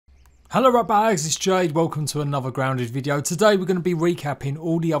Hello right bags, it's Jade, welcome to another grounded video. Today we're going to be recapping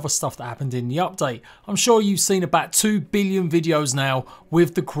all the other stuff that happened in the update. I'm sure you've seen about 2 billion videos now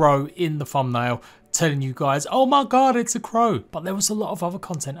with the crow in the thumbnail telling you guys, oh my god, it's a crow. But there was a lot of other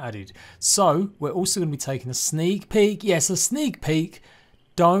content added. So we're also going to be taking a sneak peek. Yes, a sneak peek.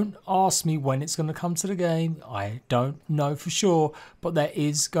 Don't ask me when it's going to come to the game. I don't know for sure, but there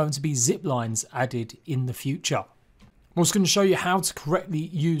is going to be ziplines added in the future. I'm also going to show you how to correctly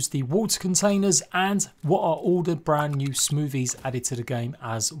use the water containers and what are all the brand new smoothies added to the game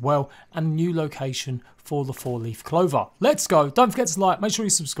as well, and a new location for the 4-leaf clover. Let's go. Don't forget to like, make sure you're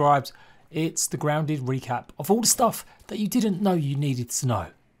subscribed. It's the grounded recap of all the stuff that you didn't know you needed to know.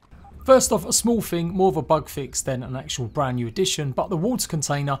 First off, a small thing, more of a bug fix than an actual brand new addition, but the water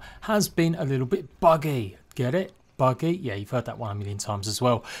container has been a little bit buggy. Get it? Buggy? Yeah, you've heard that one a million times as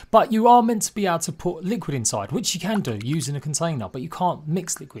well. But you are meant to be able to put liquid inside, which you can do using a container, but you can't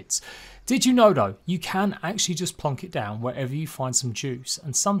mix liquids. Did you know though, you can actually just plonk it down wherever you find some juice,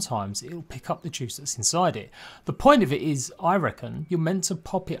 and sometimes it'll pick up the juice that's inside it. The point of it is, I reckon, you're meant to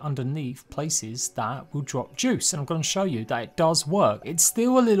pop it underneath places that will drop juice, and I'm going to show you that it does work. It's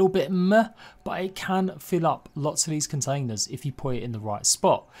still a little bit meh, but it can fill up lots of these containers if you put it in the right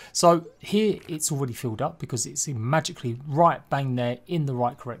spot. So here it's already filled up because it's magically right bang there in the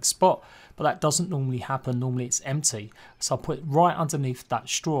right correct spot, but that doesn't normally happen. Normally it's empty, so I put it right underneath that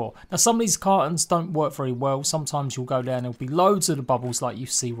straw. Now some of these cartons don't work very well. Sometimes you'll go there and there'll be loads of the bubbles like you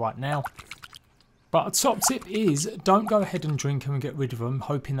see right now. But a top tip is, don't go ahead and drink them and get rid of them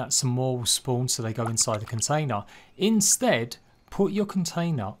hoping that some more will spawn so they go inside the container. Instead, put your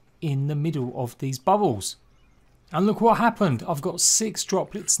container in the middle of these bubbles. And look what happened. I've got 6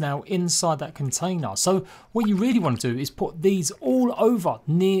 droplets now inside that container. So what you really want to do is put these all over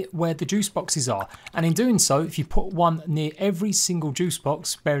near where the juice boxes are. And in doing so, if you put one near every single juice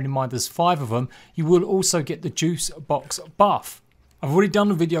box, bearing in mind there's 5 of them, you will also get the juice box buff. I've already done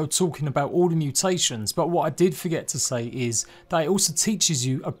a video talking about all the mutations, but what I did forget to say is that it also teaches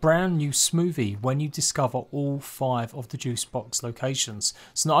you a brand new smoothie when you discover all 5 of the juice box locations.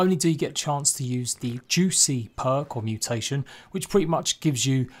 So not only do you get a chance to use the juicy perk or mutation, which pretty much gives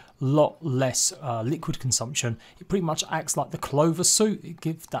you a lot less liquid consumption, it pretty much acts like the clover suit, it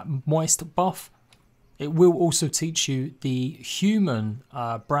gives that moist buff. It will also teach you the human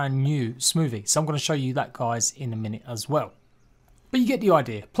brand new smoothie. So I'm going to show you that guys in a minute as well. But you get the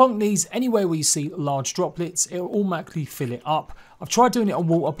idea. Plonk these anywhere where you see large droplets, it'll automatically fill it up. I've tried doing it on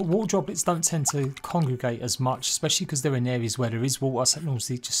water, but water droplets don't tend to congregate as much, especially because they're in areas where there is water, so it normally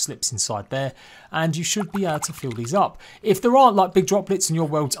just slips inside there. And you should be able to fill these up. If there aren't like big droplets and your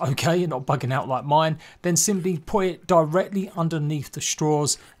world's okay and not bugging out like mine, then simply put it directly underneath the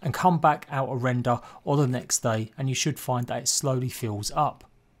straws and come back out a render or the next day, and you should find that it slowly fills up.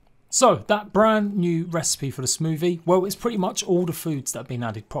 So that brand new recipe for the smoothie, well, it's pretty much all the foods that have been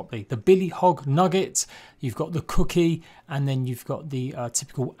added properly. The Billy Hog nugget, you've got the cookie, and then you've got the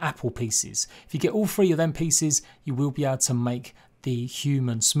typical apple pieces. If you get all 3 of them pieces, you will be able to make the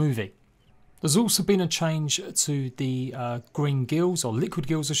human smoothie. There's also been a change to the green gills, or liquid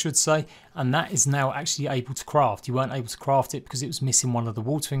gills I should say, and that is now actually able to craft. You weren't able to craft it because it was missing one of the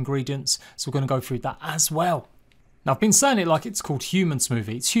water ingredients, so we're going to go through that as well. Now, I've been saying it like it's called human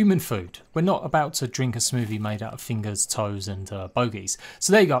smoothie. It's human food. We're not about to drink a smoothie made out of fingers, toes and bogies.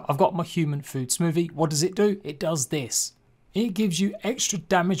 So there you go. I've got my human food smoothie. What does it do? It does this. It gives you extra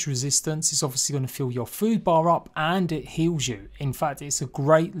damage resistance. It's obviously going to fill your food bar up and it heals you. In fact, it's a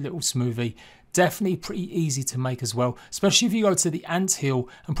great little smoothie. Definitely pretty easy to make as well, especially if you go to the anthill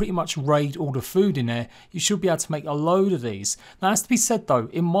and pretty much raid all the food in there. You should be able to make a load of these. Now, it has to be said though,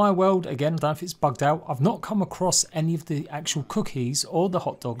 in my world, again, I don't know if it's bugged out, I've not come across any of the actual cookies or the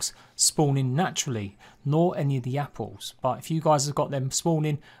hot dogs spawning naturally, nor any of the apples. But if you guys have got them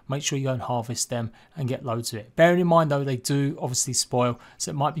spawning, make sure you go and harvest them and get loads of it. Bearing in mind though, they do obviously spoil,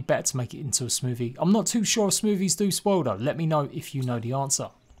 so it might be better to make it into a smoothie. I'm not too sure if smoothies do spoil though. Let me know if you know the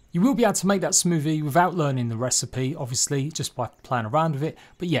answer. You will be able to make that smoothie without learning the recipe, obviously, just by playing around with it.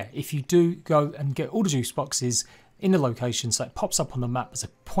 But yeah, if you do go and get all the juice boxes in the location so it pops up on the map as a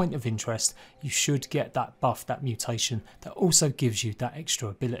point of interest, you should get that buff, that mutation, that also gives you that extra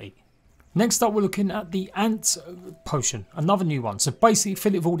ability. Next up, we're looking at the ant potion, another new one. So basically,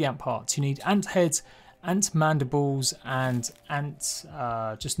 fill it with all the ant parts. You need ant heads, ant mandibles and ant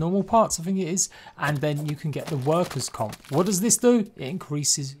just normal parts, I think it is, and then you can get the workers comp. What does this do? It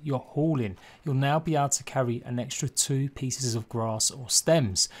increases your hauling. You'll now be able to carry an extra 2 pieces of grass or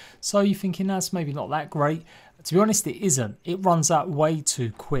stems. So you're thinking that's maybe not that great. To be honest, it isn't. It runs out way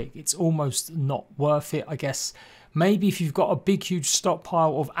too quick. It's almost not worth it, I guess. Maybe if you've got a big huge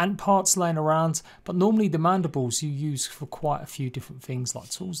stockpile of ant parts laying around, but normally the mandibles you use for quite a few different things like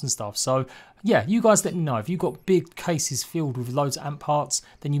tools and stuff. So yeah, you guys let me know. If you've got big cases filled with loads of ant parts,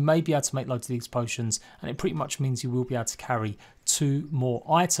 then you may be able to make loads of these potions, and it pretty much means you will be able to carry 2 more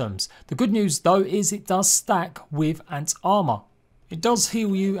items. The good news though is it does stack with ant armor. It does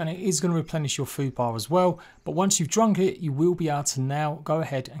heal you and it is going to replenish your food bar as well, but once you've drunk it, you will be able to now go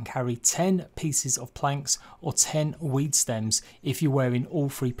ahead and carry 10 pieces of planks or 10 weed stems if you're wearing all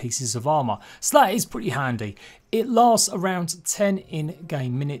 3 pieces of armor. So that is pretty handy. It lasts around 10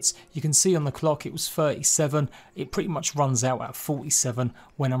 in-game minutes. You can see on the clock it was 37. It pretty much runs out at 47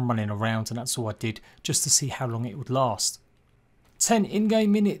 when I'm running around, and that's all I did just to see how long it would last. 10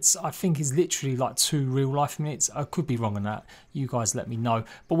 in-game minutes I think is literally like 2 real life minutes. I could be wrong on that, you guys let me know.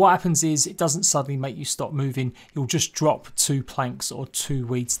 But what happens is it doesn't suddenly make you stop moving. You'll just drop 2 planks or 2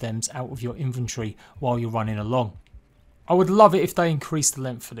 weed stems out of your inventory while you're running along. I would love it if they increased the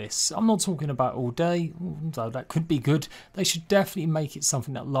length for this. I'm not talking about all day, although that could be good. They should definitely make it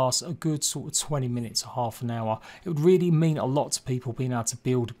something that lasts a good sort of 20 minutes or half an hour. It would really mean a lot to people being able to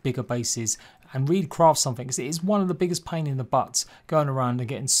build bigger bases and really craft something, because it is one of the biggest pain in the butts going around and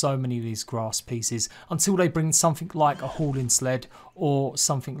getting so many of these grass pieces until they bring something like a hauling sled or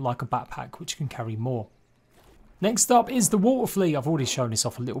something like a backpack which can carry more. Next up is the water flea. I've already shown this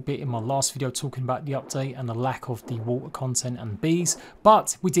off a little bit in my last video talking about the update and the lack of the water content and bees,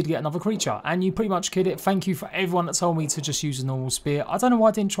 but we did get another creature and you pretty much killed it. Thank you for everyone that told me to just use a normal spear. I don't know why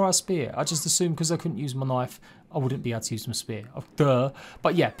I didn't try a spear. I just assumed because I couldn't use my knife I wouldn't be able to use my spear. Oh, duh.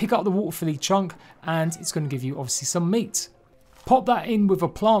 But yeah, pick up the water flea chunk and it's going to give you obviously some meat. Pop that in with a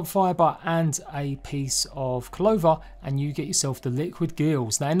plant fibre and a piece of clover and you get yourself the liquid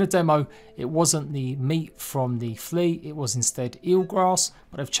gills. Now in the demo it wasn't the meat from the flea, it was instead eelgrass,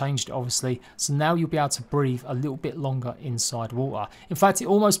 but I've changed it obviously, so now you'll be able to breathe a little bit longer inside water. In fact, it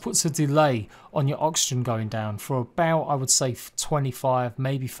almost puts a delay on your oxygen going down for about, I would say, 25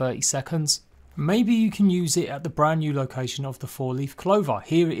 maybe 30 seconds. Maybe you can use it at the brand new location of the 4-leaf clover.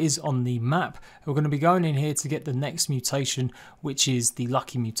 Here it is on the map. We're going to be going in here to get the next mutation, which is the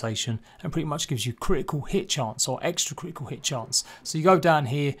lucky mutation, and pretty much gives you critical hit chance or extra critical hit chance. So you go down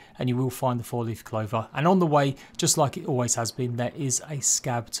here and you will find the 4-leaf clover, and on the way, just like it always has been, there is a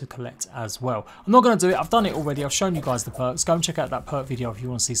scab to collect as well. I'm not going to do it, I've done it already, I've shown you guys the perks. Go and check out that perk video if you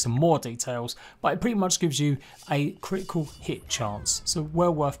want to see some more details, but it pretty much gives you a critical hit chance, so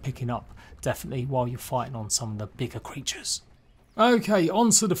well worth picking up. Definitely while you're fighting on some of the bigger creatures. Okay,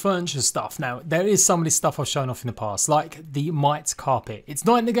 on to the furniture stuff. Now, there is some of this stuff I've shown off in the past, like the mite carpet. It's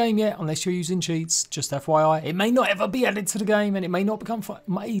not in the game yet, unless you're using cheats, just FYI. It may not ever be added to the game, and it may not become for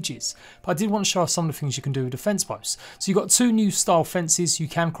ages. But I did want to show off some of the things you can do with the fence posts. So you've got 2 new style fences, you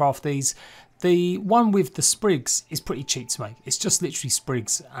can craft these. The one with the sprigs is pretty cheap to make. It's just literally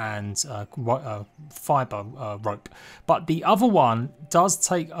sprigs and fibre rope. But the other one does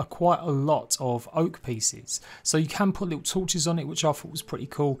take quite a lot of oak pieces. So you can put little torches on it, which I thought was pretty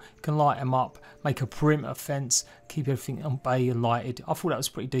cool. You can light them up, make a perimeter fence, keep everything on bay and lighted. I thought that was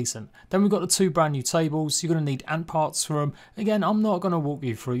pretty decent. Then we've got the 2 brand new tables. You're going to need ant parts for them. Again, I'm not going to walk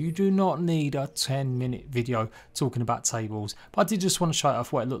you through. You do not need a 10-minute video talking about tables. But I did just want to show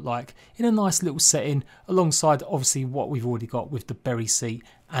off what it looked like in a nice little setting, alongside obviously what we've already got with the berry seat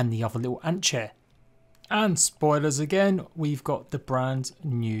and the other little ant chair. And spoilers again, we've got the brand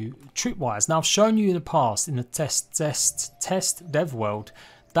new tripwires. Now I've shown you in the past in the test dev world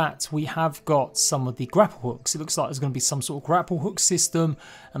that we have got some of the grapple hooks. It looks like there's going to be some sort of grapple hook system,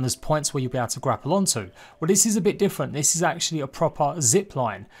 and there's points where you'll be able to grapple onto. Well, this is a bit different. This is actually a proper zip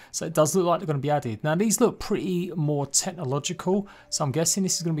line, so it does look like they're going to be added. Now these look pretty more technological, so I'm guessing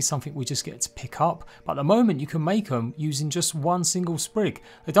this is going to be something we just get to pick up. But at the moment you can make them using just one single sprig.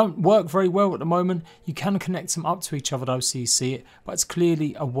 They don't work very well at the moment. You can connect them up to each other though, so you see it, but it's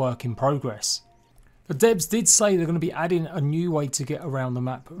clearly a work in progress. The devs did say they're going to be adding a new way to get around the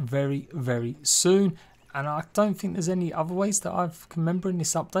map very, very soon. And I don't think there's any other ways that I can remember in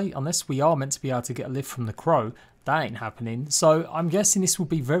this update, unless we are meant to be able to get a lift from the crow. That ain't happening. So I'm guessing this will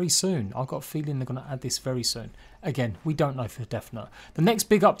be very soon. I've got a feeling they're going to add this very soon. Again, we don't know for definite. The next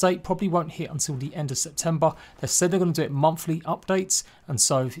big update probably won't hit until the end of September. They said they're going to do it monthly updates. And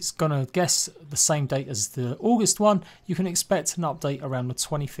so if it's going to guess the same date as the August one, you can expect an update around the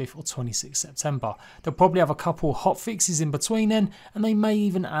 25th or 26th September. They'll probably have a couple hot fixes in between then, and they may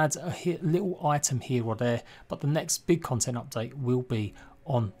even add a little item here or there. But the next big content update will be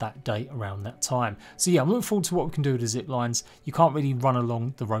on that date around that time. So yeah, I'm looking forward to what we can do with the zip lines. You can't really run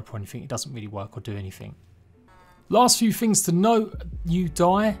along the rope or anything. It doesn't really work or do anything. Last few things to note: you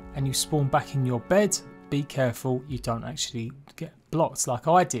die and you spawn back in your bed. be careful you don't actually get blocked like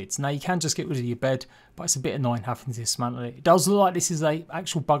I did. Now you can just get rid of your bed, but it's a bit annoying having to dismantle it. It does look like this is a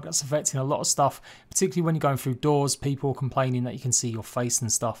actual bug that's affecting a lot of stuff, particularly when you're going through doors, people complaining that you can see your face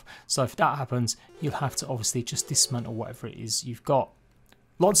and stuff. So if that happens, you'll have to obviously just dismantle whatever it is you've got.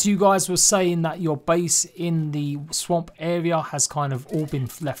 Lots of you guys were saying that your base in the swamp area has kind of all been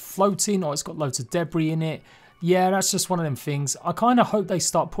left floating, or it's got loads of debris in it. Yeah, that's just one of them things. I kind of hope they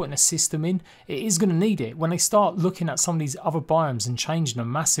start putting a system in. It is going to need it. When they start looking at some of these other biomes and changing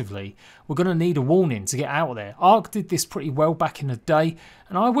them massively, we're going to need a warning to get out of there. Ark did this pretty well back in the day,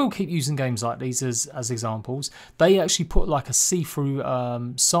 and I will keep using games like these as examples. They actually put like a see-through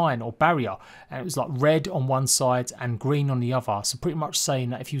sign or barrier, and it was like red on one side and green on the other. So pretty much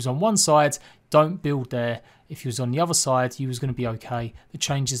saying that if you was on one side, don't build there. If you was on the other side, you was going to be okay. The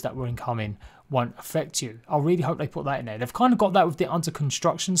changes that were incoming won't affect you. I really hope they put that in there. They've kind of got that with the under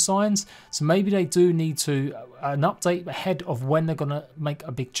construction signs, so maybe they do need to an update ahead of when they're going to make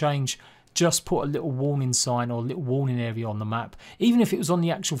a big change. Just put a little warning sign or a little warning area on the map, even if it was on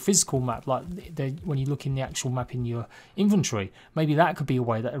the actual physical map, like when you look in the actual map in your inventory. Maybe that could be a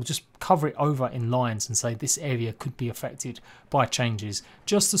way that it'll just cover it over in lines and say this area could be affected by changes,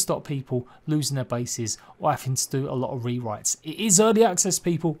 just to stop people losing their bases or having to do a lot of rewrites. It is early access,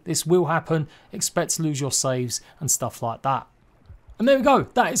 people. This will happen. Expect to lose your saves and stuff like that. And there we go.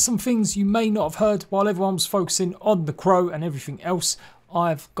 That is some things you may not have heard while everyone was focusing on the crow and everything else.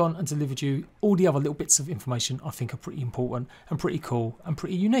 I've gone and delivered you all the other little bits of information I think are pretty important and pretty cool and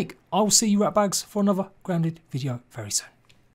pretty unique. I will see you ratbags for another grounded video very soon.